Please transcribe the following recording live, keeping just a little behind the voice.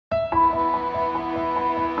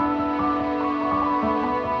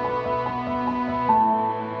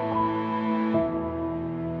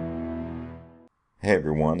Hey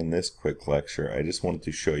everyone, in this quick lecture I just wanted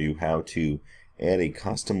to show you how to add a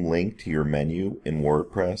custom link to your menu in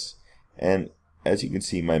WordPress. And as you can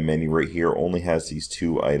see, my menu right here only has these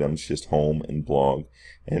two items, just home and blog.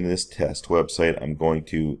 And in this test website I'm going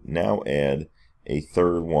to now add a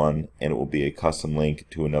third one, and it will be a custom link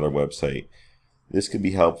to another website. This could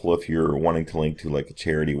be helpful if you're wanting to link to like a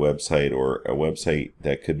charity website or a website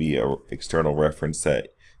that could be an external reference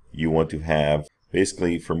that you want to have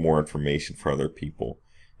basically for more information for other people.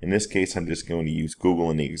 In this case I'm just going to use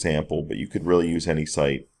Google in the example, but you could really use any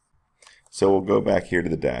site. So we'll go back here to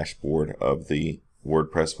the dashboard of the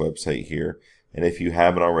WordPress website here, and if you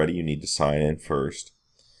haven't already you need to sign in first.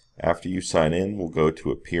 After you sign in, we'll go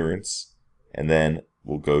to Appearance, and then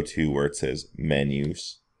we'll go to where it says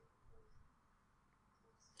Menus.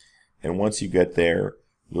 And once you get there,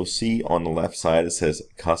 you'll see on the left side it says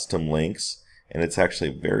Custom Links. And it's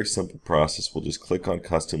actually a very simple process. We'll just click on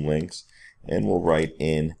custom links and we'll write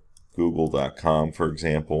in google.com, for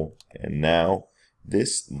example. And now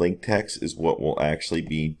this link text is what will actually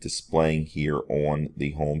be displaying here on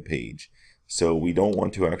the home page. So we don't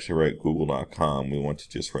want to actually write google.com, we want to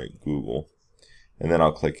just write Google. And then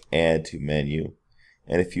I'll click add to menu.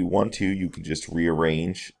 And if you want to, you can just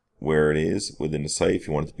rearrange where it is within the site. If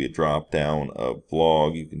you want it to be a drop down of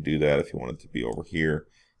blog, you can do that. If you want it to be over here,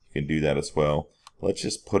 you can do that as well. Let's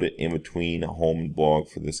just put it in between home and blog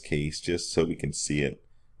for this case, just so we can see it.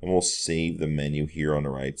 And we'll save the menu here on the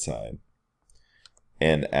right side.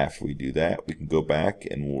 And after we do that, we can go back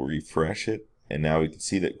and we'll refresh it. And now we can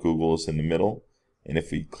see that Google is in the middle. And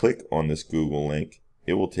if we click on this Google link,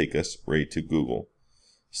 it will take us right to Google.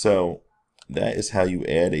 So that is how you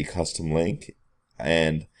add a custom link.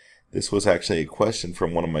 And this was actually a question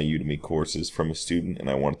from one of my Udemy courses from a student, and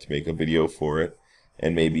I wanted to make a video for it.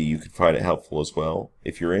 And maybe you could find it helpful as well.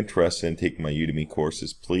 If you're interested in taking my Udemy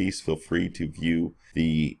courses, please feel free to view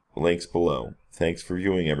the links below. Thanks for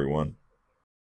viewing, everyone.